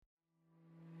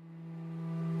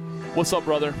What's up,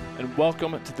 brother, and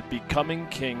welcome to the Becoming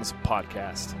Kings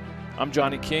podcast. I'm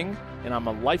Johnny King, and I'm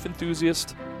a life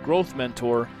enthusiast, growth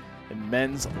mentor, and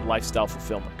men's lifestyle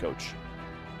fulfillment coach.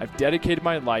 I've dedicated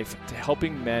my life to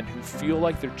helping men who feel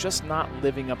like they're just not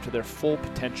living up to their full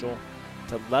potential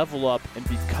to level up and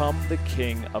become the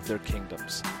king of their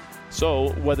kingdoms. So,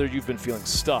 whether you've been feeling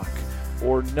stuck,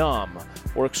 or numb,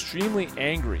 or extremely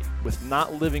angry with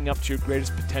not living up to your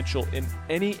greatest potential in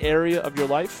any area of your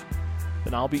life,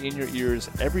 then I'll be in your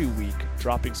ears every week,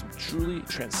 dropping some truly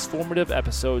transformative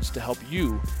episodes to help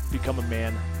you become a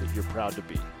man that you're proud to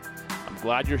be. I'm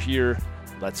glad you're here.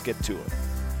 Let's get to it.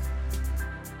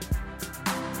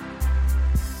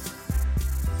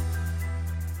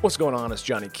 What's going on? It's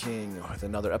Johnny King with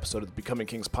another episode of the Becoming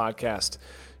Kings podcast.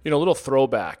 A little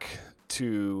throwback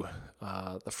to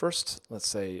the first, let's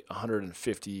say,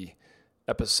 150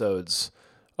 episodes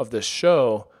of this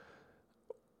show.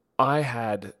 I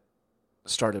had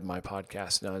started my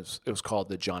podcast. Now it was called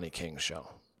The Johnny King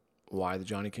Show. Why The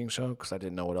Johnny King Show? Because I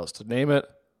didn't know what else to name it,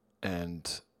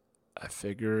 and I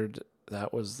figured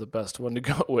that was the best one to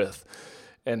go with.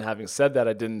 And having said that,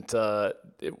 I didn't.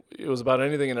 It was about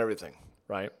anything and everything,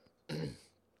 right?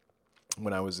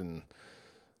 When I was in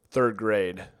third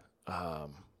grade,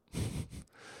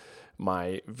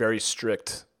 my very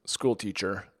strict school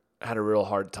teacher had a real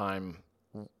hard time,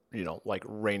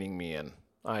 reining me in.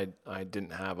 I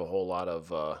didn't have a whole lot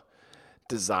of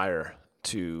desire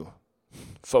to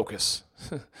focus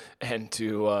and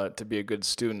to be a good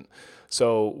student.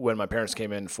 So when my parents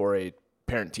came in for a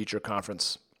parent-teacher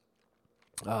conference,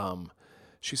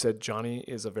 she said, Johnny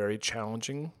is a very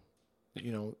challenging,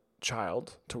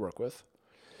 child to work with.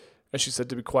 And she said,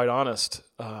 to be quite honest,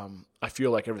 I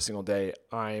feel like every single day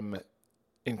I'm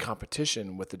in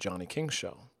competition with the Johnny King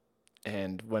Show.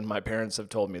 And when my parents have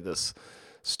told me this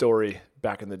story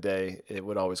back in the day, it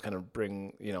would always kind of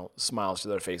bring, smiles to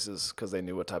their faces because they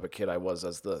knew what type of kid I was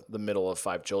as the middle of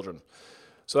 5 children.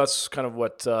 So that's kind of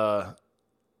what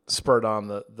spurred on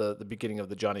the beginning of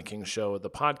the Johnny King Show, the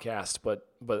podcast.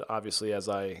 But obviously, as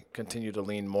I continue to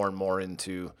lean more and more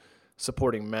into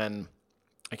supporting men,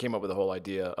 I came up with the whole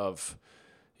idea of,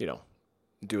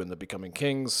 doing the Becoming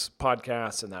Kings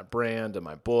podcast and that brand and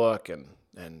my book, and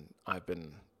I've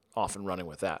been off and running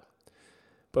with that.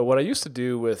 But what I used to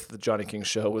do with the Johnny King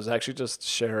Show was actually just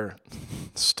share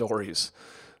stories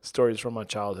from my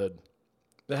childhood.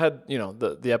 They had,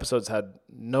 the episodes had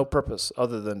no purpose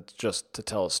other than just to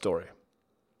tell a story.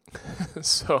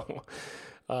 So,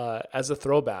 as a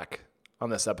throwback on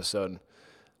this episode,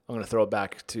 I'm going to throw it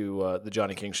back to the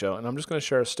Johnny King Show, and I'm just going to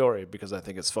share a story because I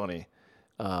think it's funny.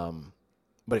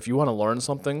 But if you want to learn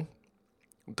something,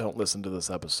 don't listen to this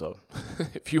episode.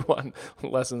 If you want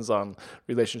lessons on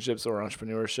relationships or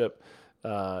entrepreneurship,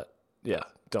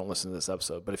 don't listen to this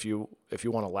episode. But if you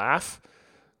want to laugh,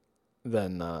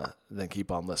 then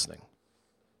keep on listening.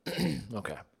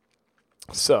 Okay.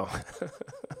 So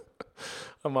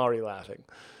I'm already laughing.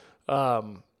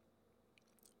 When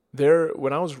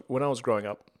I was growing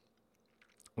up,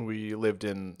 we lived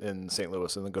in St.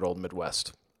 Louis in the good old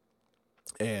Midwest,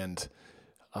 and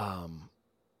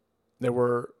there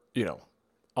were,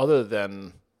 other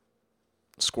than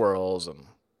squirrels and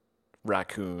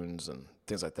raccoons and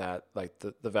things like that, like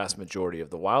the vast majority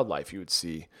of the wildlife you would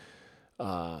see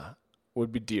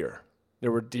would be deer.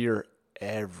 There were deer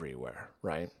everywhere,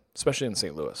 right? Especially in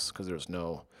St. Louis, because there was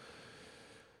no,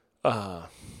 what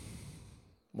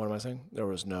am I saying? There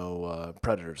was no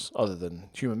predators other than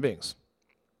human beings.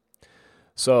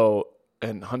 So,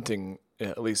 and hunting,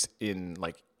 at least in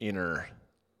like inner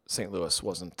St. Louis,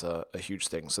 wasn't a huge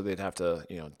thing. So they'd have to,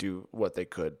 do what they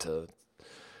could to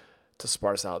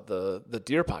sparse out the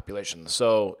deer population.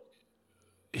 So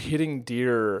hitting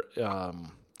deer,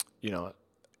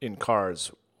 in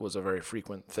cars was a very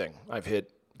frequent thing. I've hit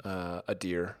a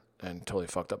deer and totally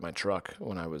fucked up my truck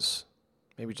when I was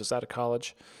maybe just out of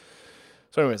college.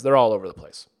 So anyways, they're all over the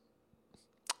place.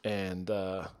 And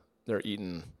they're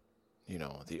eating,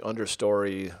 the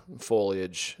understory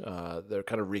foliage. They're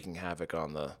kind of wreaking havoc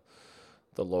on the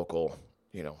local,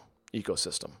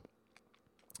 ecosystem.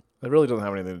 It really doesn't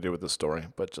have anything to do with this story,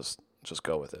 but just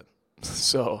go with it.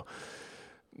 So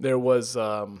there was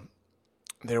a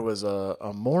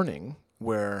morning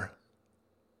where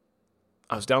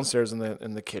I was downstairs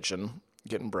in the kitchen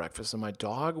getting breakfast, and my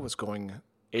dog was going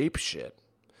ape shit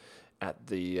at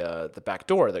the back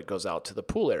door that goes out to the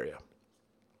pool area.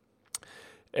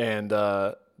 And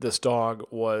this dog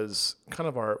was kind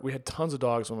of we had tons of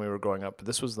dogs when we were growing up, but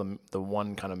this was the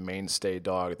one kind of mainstay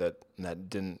dog that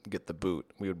didn't get the boot.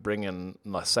 We would bring in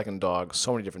a second dog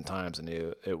so many different times, and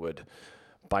it would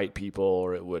bite people,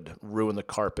 or it would ruin the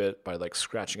carpet by like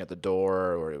scratching at the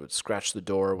door, or it would scratch the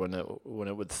door when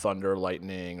it would thunder,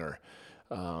 lightning, or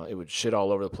it would shit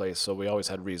all over the place. So we always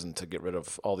had reason to get rid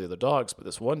of all the other dogs. But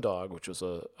this one dog, which was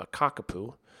a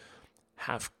cockapoo,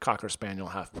 half Cocker Spaniel,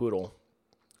 half Poodle,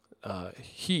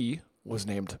 he was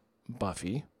named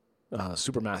Buffy,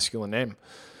 super masculine name.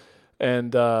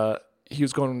 And he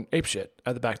was going apeshit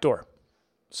at the back door.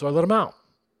 So I let him out.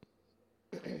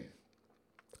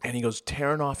 And he goes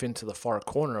tearing off into the far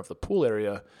corner of the pool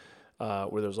area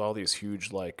where there's all these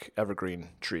huge, like, evergreen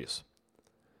trees.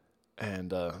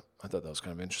 And I thought that was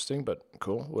kind of interesting, but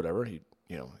cool, whatever. He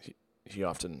had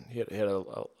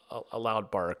a loud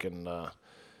bark, and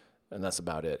that's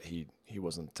about it. He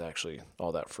wasn't actually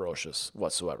all that ferocious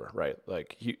whatsoever, right?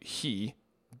 Like, he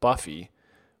Buffy,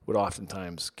 would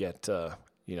oftentimes get,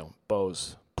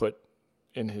 bows put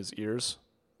in his ears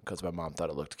because my mom thought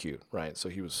it looked cute, right? So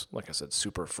he was, like I said,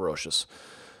 super ferocious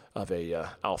of a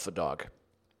alpha dog.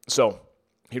 So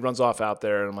he runs off out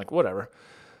there, and I'm like, whatever.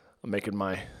 I'm making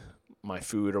my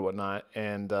food or whatnot,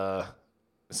 and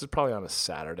this is probably on a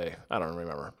Saturday. I don't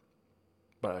remember,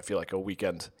 but I feel like a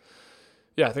weekend.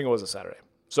 Yeah, I think it was a Saturday.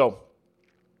 So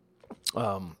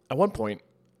at one point,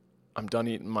 I'm done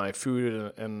eating my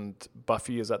food, and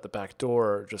Buffy is at the back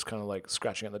door, just kind of like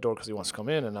scratching at the door because he wants to come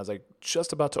in. And I was like,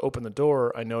 just about to open the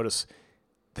door, I notice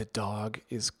the dog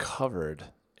is covered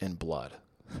in blood.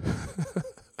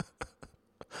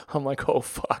 I'm like, oh,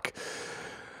 fuck.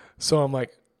 So I'm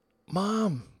like,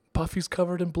 Mom, Buffy's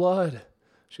covered in blood.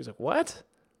 She's like, what?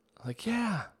 I'm like,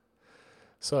 yeah.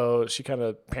 So she kind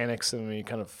of panics, and we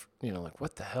kind of, like,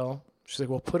 what the hell? She's like,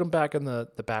 well, put him back in the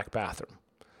back bathroom.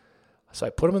 So I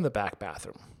put him in the back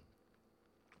bathroom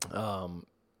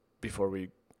before we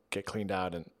get cleaned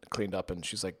up, and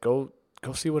she's like, go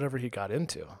see whatever he got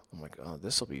into. I'm like, oh,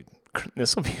 this will be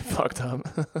fucked up,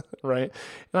 right?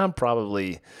 And I'm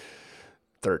probably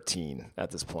 13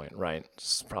 at this point, right?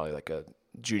 It's probably like a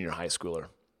junior high schooler.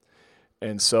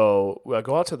 And so I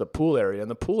go out to the pool area,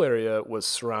 and the pool area was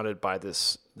surrounded by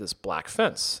this black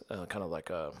fence, kind of like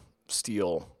a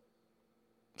steel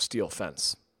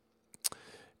fence.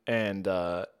 And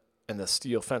the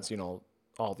steel fence,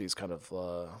 all these kind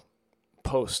of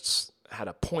posts had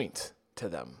a point to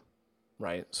them,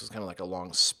 right? So it's kind of like a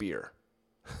long spear.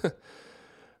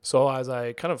 So as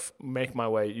I kind of make my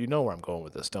way, you know where I'm going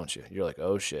with this, don't you? You're like,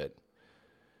 oh, shit.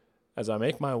 As I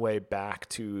make my way back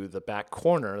to the back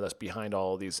corner that's behind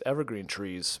all of these evergreen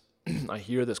trees, I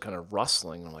hear this kind of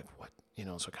rustling. I'm like, what?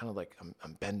 So kind of like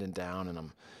I'm bending down, and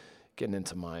I'm getting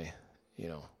into my,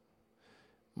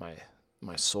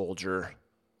 my soldier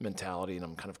mentality, and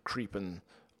I'm kind of creeping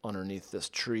underneath this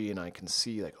tree, and I can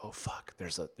see, like, oh fuck,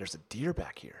 there's a deer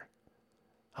back here.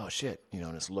 Oh shit,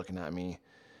 and it's looking at me.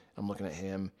 I'm looking at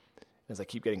him. As I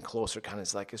keep getting closer, kind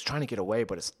of, it's trying to get away,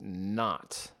 but it's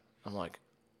not. I'm like,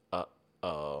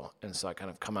 uh-oh. And so I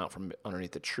kind of come out from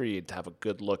underneath the tree to have a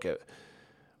good look at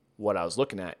what I was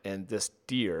looking at, and this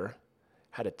deer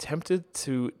had attempted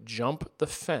to jump the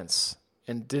fence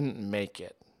and didn't make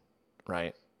it,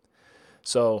 right?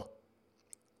 So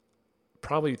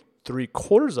probably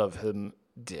 3/4 of him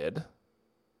did,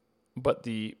 but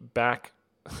the back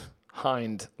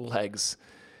hind legs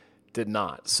did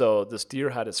not. So this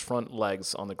deer had its front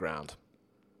legs on the ground.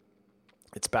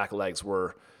 Its back legs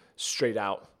were straight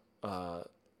out,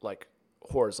 like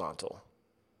horizontal,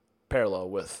 parallel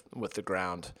with the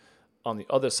ground on the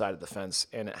other side of the fence,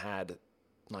 and it had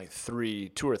like 2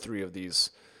 or 3 of these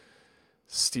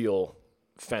steel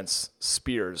fence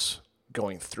spears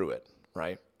going through it,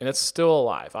 right? And it's still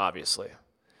alive, obviously,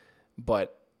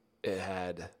 but it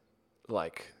had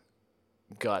like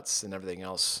guts and everything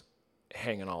else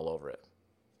hanging all over it.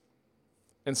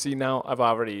 And see, now I've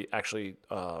already actually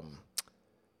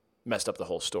messed up the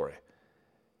whole story,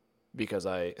 because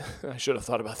I should have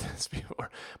thought about this before.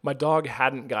 My dog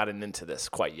hadn't gotten into this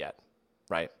quite yet,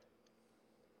 right?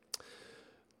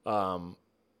 So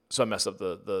I messed up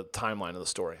the timeline of the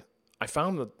story. I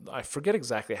forget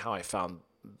exactly how I found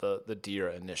the deer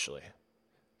initially,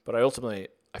 but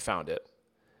I found it.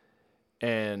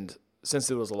 And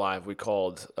since it was alive, we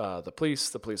called the police.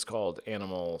 The police called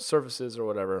animal services or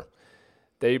whatever.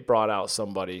 They brought out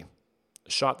somebody,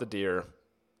 shot the deer,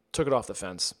 took it off the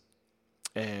fence.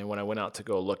 And when I went out to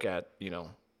go look at,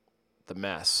 the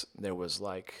mess, there was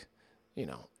like,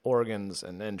 organs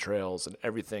and entrails and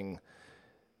everything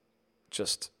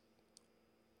just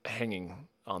hanging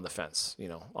on the fence,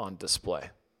 on display.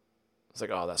 It's like,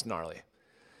 oh, that's gnarly.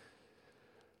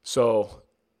 So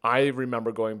I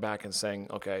remember going back and saying,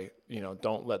 okay,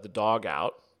 don't let the dog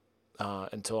out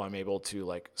until I'm able to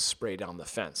like spray down the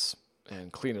fence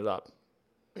and clean it up.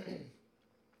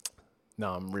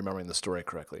 Now I'm remembering the story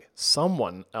correctly.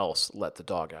 Someone else let the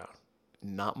dog out.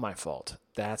 Not my fault.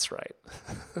 That's right.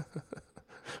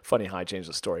 Funny how I changed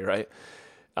the story, right?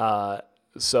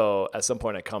 So at some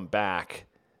point I come back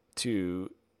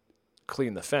to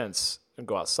clean the fence and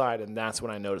go outside, and that's when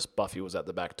I noticed Buffy was at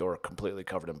the back door completely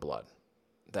covered in blood.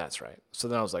 That's right. So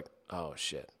then I was like, oh,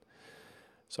 shit.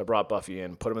 So I brought Buffy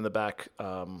in, put him in the back,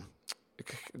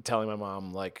 telling my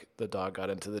mom, like, the dog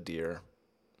got into the deer.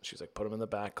 She's like, put him in the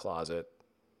back closet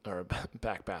or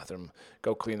back bathroom,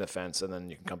 go clean the fence, and then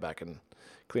you can come back and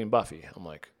clean Buffy. I'm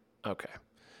like, okay.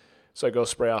 So I go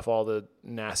spray off all the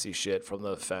nasty shit from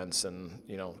the fence and,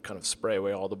 kind of spray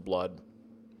away all the blood.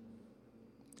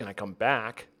 And I come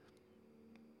back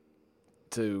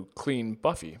to clean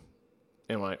Buffy.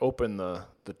 And when I open the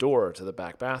door to the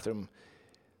back bathroom,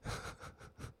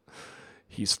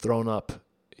 he's thrown up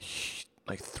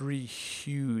like 3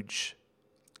 huge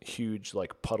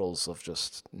like puddles of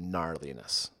just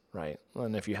gnarliness, right?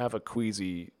 And if you have a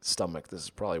queasy stomach, this is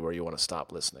probably where you want to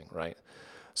stop listening, right?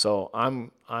 So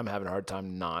I'm having a hard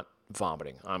time not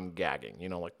vomiting. I'm gagging,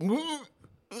 like,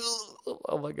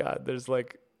 oh my God, there's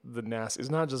like the nasty, it's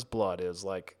not just blood, it's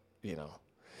like,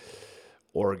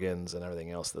 organs and everything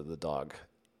else that the dog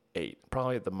ate.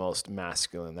 Probably the most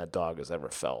masculine that dog has ever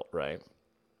felt, right?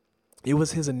 It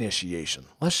was his initiation.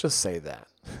 Let's just say that.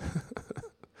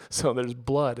 So there's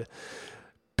blood,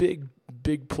 big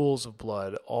pools of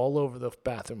blood all over the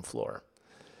bathroom floor.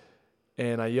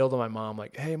 And I yelled at my mom,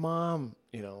 like, hey, Mom,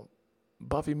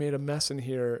 Buffy made a mess in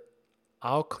here.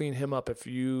 I'll clean him up if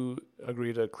you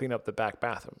agree to clean up the back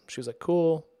bathroom. She was like,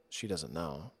 cool. She doesn't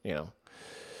know,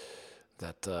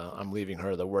 that I'm leaving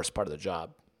her the worst part of the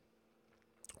job.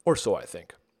 Or so I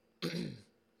think.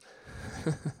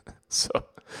 So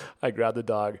I grab the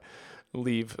dog,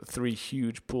 leave 3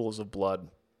 huge pools of blood.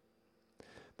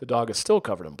 The dog is still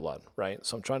covered in blood, right?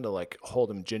 So I'm trying to like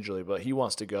hold him gingerly, but he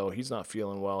wants to go. He's not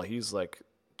feeling well. He's like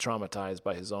traumatized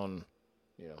by his own,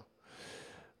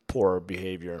 poor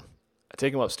behavior. I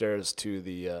take him upstairs to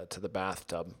the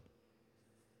bathtub.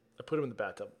 I put him in the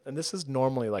bathtub, and this is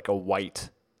normally like a white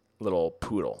little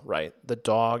poodle, right? The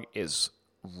dog is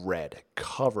red,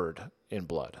 covered in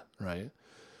blood, right?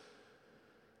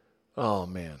 Oh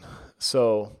man.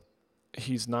 So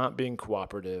he's not being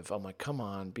cooperative. I'm like, come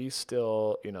on, be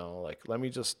still, like, let me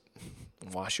just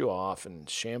wash you off and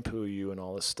shampoo you and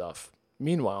all this stuff.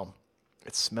 Meanwhile,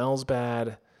 it smells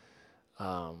bad.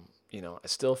 I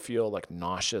still feel like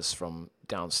nauseous from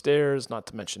downstairs, not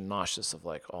to mention nauseous of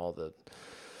like all the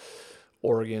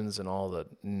organs and all the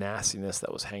nastiness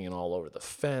that was hanging all over the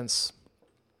fence.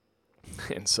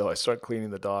 And so I start cleaning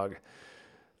the dog,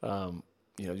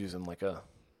 using like a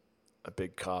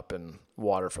big cup and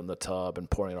water from the tub and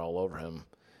pouring it all over him.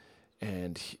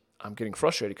 And I'm getting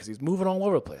frustrated because he's moving all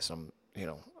over the place.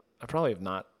 I probably have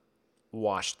not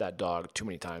washed that dog too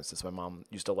many times since my mom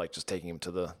used to like just taking him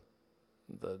to the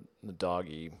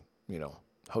doggy,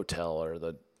 hotel or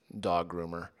the dog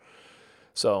groomer.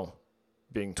 So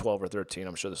being 12 or 13,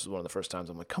 I'm sure this is one of the first times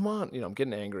I'm like, come on, I'm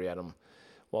getting angry at him.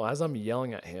 Well, as I'm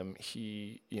yelling at him,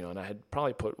 he, and I had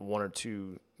probably put 1 or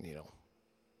 2,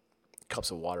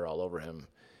 cups of water all over him.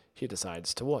 He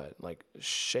decides to what? Like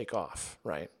shake off,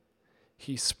 right?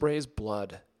 He sprays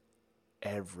blood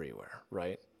everywhere,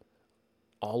 right?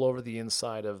 All over the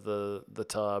inside of the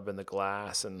tub and the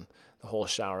glass and the whole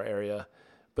shower area.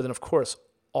 But then of course,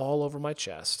 all over my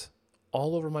chest,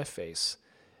 all over my face.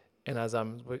 And as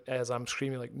I'm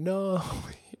screaming like, no,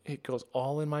 it goes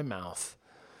all in my mouth.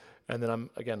 And then I'm,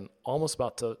 again, almost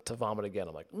about to vomit again.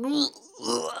 I'm like,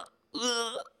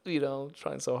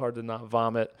 trying so hard to not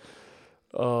vomit.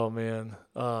 Oh, man.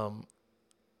 But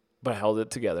I held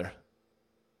it together.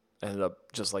 Ended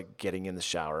up just like getting in the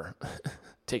shower,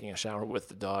 taking a shower with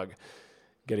the dog,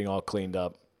 getting all cleaned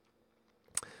up.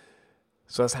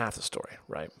 So that's half the story,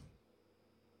 right?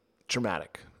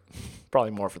 Traumatic.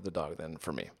 Probably more for the dog than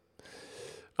for me.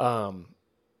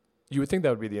 You would think that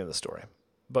would be the end of the story.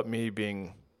 But me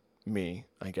being me,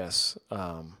 I guess,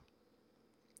 I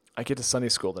get to Sunday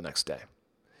school the next day.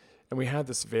 And we had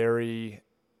this very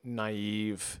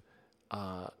naive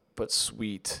but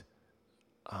sweet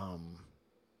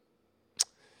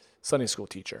Sunday school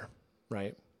teacher,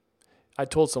 right? I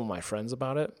told some of my friends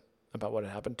about it, about what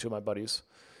had happened to my buddies,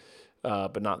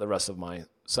 but not the rest of my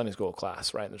Sunday school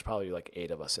class, right? There's probably like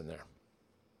 8 of us in there.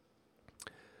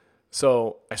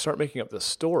 So I start making up this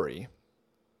story.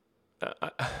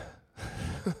 I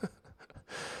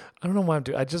don't know why I'm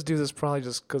doing. I just do this probably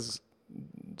just because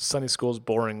Sunday school is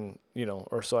boring,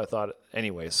 or so I thought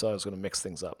anyway. So I was going to mix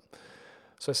things up.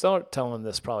 So I start telling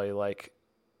this probably like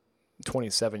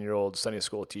 27-year-old Sunday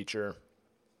school teacher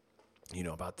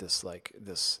about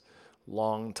this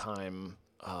long time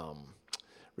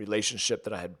relationship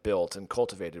that I had built and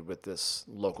cultivated with this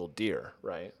local deer,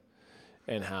 right?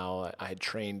 And how I had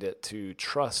trained it to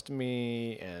trust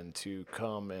me and to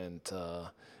come, and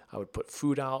I would put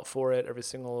food out for it every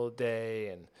single day,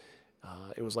 and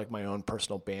it was like my own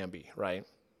personal Bambi, right?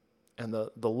 And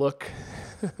the look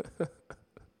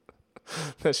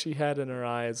that she had in her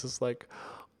eyes was like,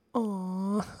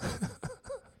 "Aw,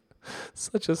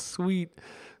 such a sweet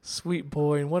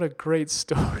boy, and what a great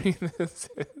story this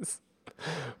is."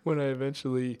 When I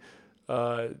eventually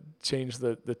changed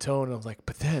the tone, I was like,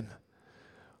 but then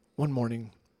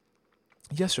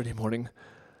yesterday morning,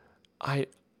 I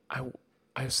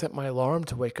set my alarm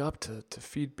to wake up to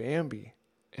feed Bambi,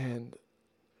 and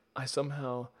I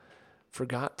somehow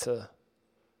forgot to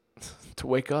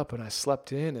wake up, and I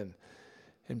slept in,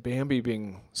 and Bambi,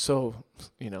 being so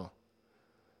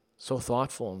so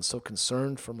thoughtful and so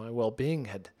concerned for my well-being,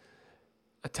 had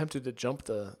attempted to jump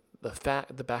the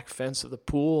back fence of the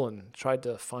pool and tried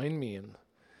to find me. And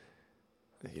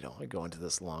I go into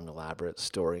this long, elaborate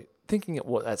story, thinking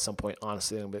at some point,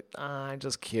 honestly, but I'm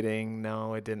just kidding.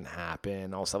 No, it didn't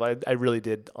happen. Also, I really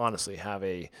did honestly have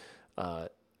a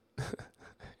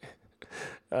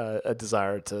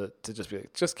desire to just be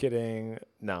like, just kidding.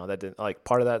 No, that didn't. Like,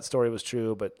 part of that story was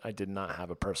true, but I did not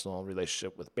have a personal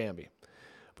relationship with Bambi.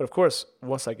 But of course,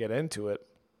 once I get into it,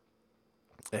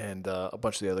 and a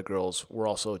bunch of the other girls were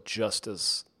also just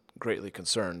as greatly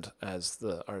concerned as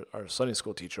our Sunday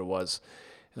school teacher was.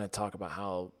 And I talk about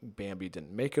how Bambi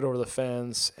didn't make it over the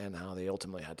fence, and how they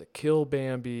ultimately had to kill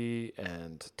Bambi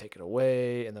and take it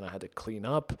away. And then I had to clean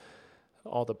up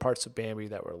all the parts of Bambi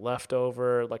that were left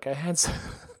over. Like, I had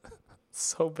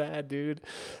so bad, dude.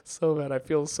 So bad. I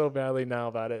feel so badly now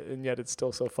about it, and yet it's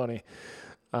still so funny.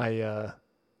 I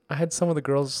had some of the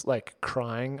girls like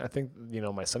crying. I think,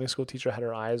 my Sunday school teacher had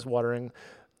her eyes watering.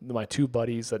 My two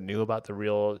buddies that knew about the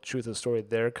real truth of the story,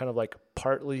 they're kind of like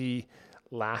partly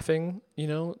laughing,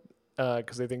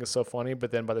 because they think it's so funny.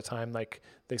 But then by the time like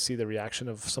they see the reaction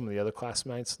of some of the other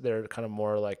classmates, they're kind of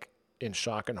more like in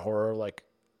shock and horror, like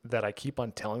that I keep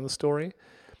on telling the story.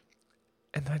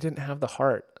 And I didn't have the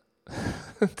heart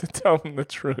to tell them the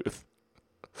truth.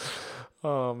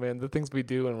 Oh man, the things we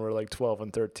do when we're like 12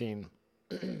 and 13.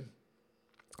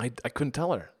 I couldn't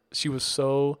tell her. She was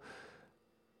so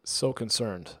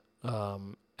concerned,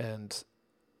 and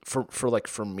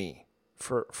for me,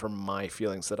 for my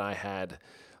feelings that I had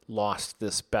lost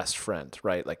this best friend,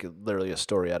 right? Like literally a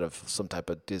story out of some type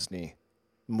of Disney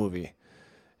movie,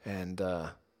 and I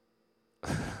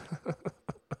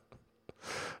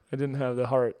didn't have the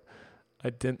heart.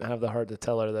 I didn't have the heart to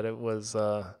tell her that it was,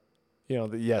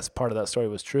 yes, part of that story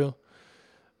was true.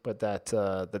 But that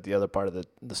the other part of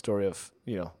the story of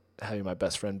having my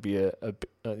best friend be a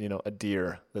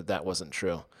deer, that wasn't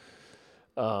true.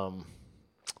 So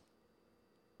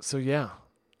yeah,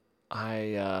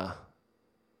 I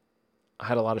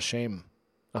had a lot of shame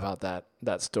about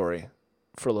that story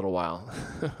for a little while,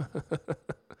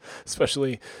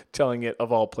 especially telling it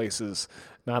of all places,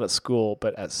 not at school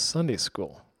but at Sunday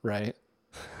school, right?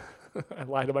 I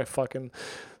lied to my fucking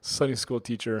Sunday school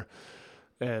teacher,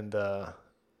 and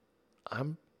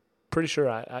I'm pretty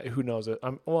sure who knows it.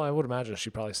 I would imagine she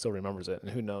probably still remembers it,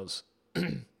 and who knows?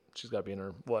 She's got to be in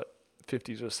her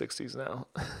 50s or 60s now.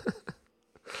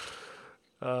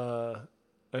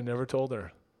 I never told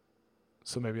her,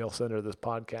 so maybe I'll send her this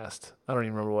podcast. I don't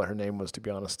even remember what her name was, to be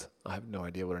honest. I have no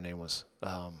idea what her name was.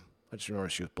 I just remember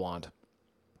she was blonde.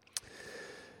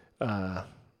 So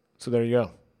there you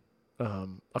go.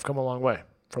 I've come a long way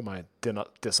from my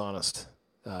dishonest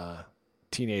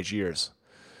teenage years.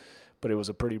 But it was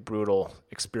a pretty brutal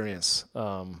experience,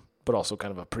 but also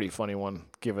kind of a pretty funny one,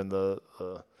 given the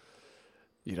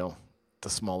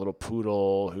small little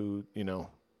poodle who,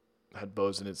 had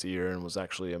bows in its ear and was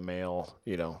actually a male,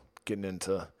 getting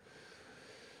into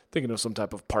thinking of some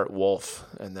type of part wolf,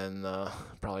 and then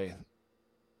probably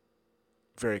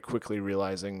very quickly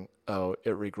realizing, oh,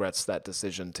 it regrets that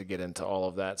decision to get into all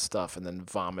of that stuff, and then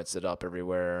vomits it up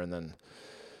everywhere, and then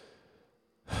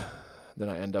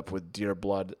I end up with deer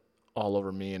blood all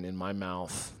over me and in my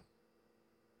mouth.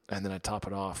 And then I top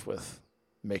it off with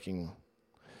making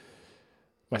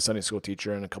my Sunday school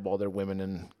teacher and a couple other women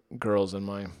and girls in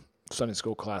my Sunday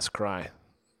school class cry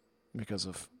because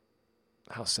of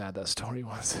how sad that story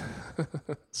was.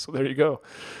 So there you go.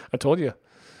 I told you.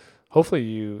 Hopefully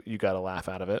you got a laugh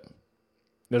out of it.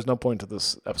 There's no point to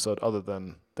this episode other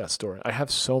than that story. I have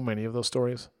so many of those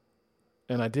stories,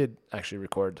 and I did actually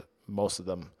record most of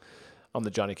them on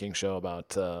the Johnny King show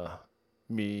about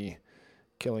me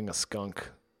killing a skunk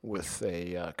with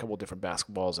a couple different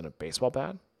basketballs and a baseball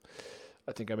bat.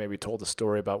 I think I maybe told the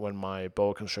story about when my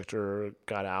boa constrictor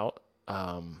got out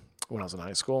when I was in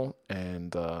high school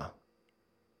and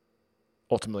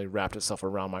ultimately wrapped itself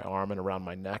around my arm and around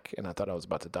my neck, and I thought I was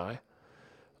about to die.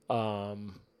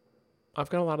 I've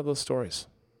got a lot of those stories.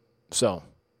 So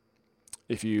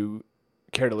if you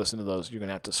care to listen to those, you're going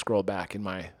to have to scroll back in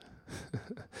my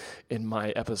in my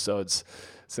episodes,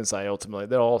 since I ultimately,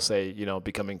 they'll all say,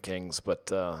 Becoming Kings,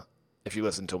 but if you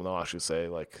listen to them, they'll actually say,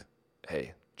 like,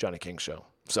 hey, Johnny King Show.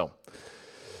 So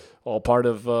all part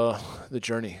of the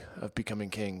journey of becoming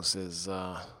kings is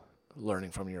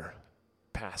learning from your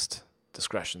past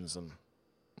discretions and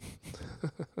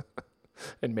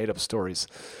and made up stories.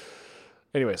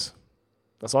 Anyways,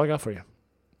 that's all I got for you.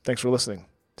 Thanks for listening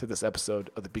to this episode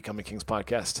of the Becoming Kings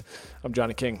podcast. I'm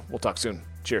Johnny King. We'll talk soon.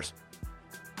 Cheers.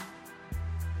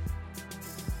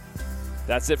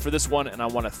 That's it for this one, and I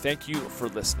want to thank you for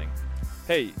listening.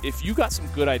 Hey, if you got some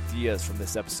good ideas from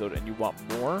this episode and you want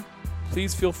more,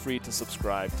 please feel free to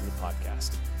subscribe to the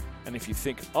podcast. And if you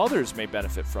think others may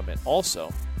benefit from it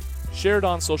also, share it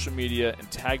on social media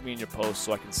and tag me in your post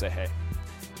so I can say hey.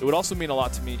 It would also mean a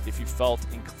lot to me if you felt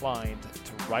inclined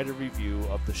to write a review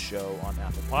of the show on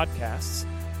Apple Podcasts,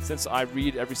 since I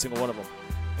read every single one of them.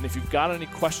 And if you've got any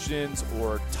questions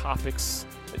or topics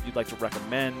that you'd like to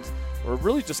recommend, or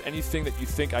really just anything that you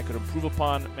think I could improve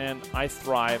upon, man, I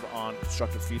thrive on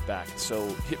constructive feedback. So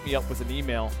hit me up with an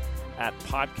email at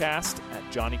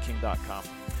podcast@johnnyking.com.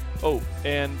 Oh,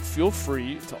 and feel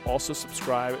free to also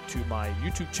subscribe to my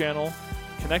YouTube channel,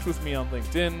 connect with me on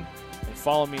LinkedIn, and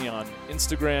follow me on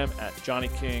Instagram at Johnny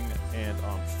King and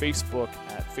on Facebook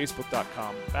at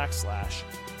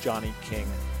facebook.com/Johnny King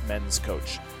Men's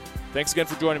Coach. Thanks again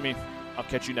for joining me. I'll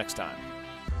catch you next time.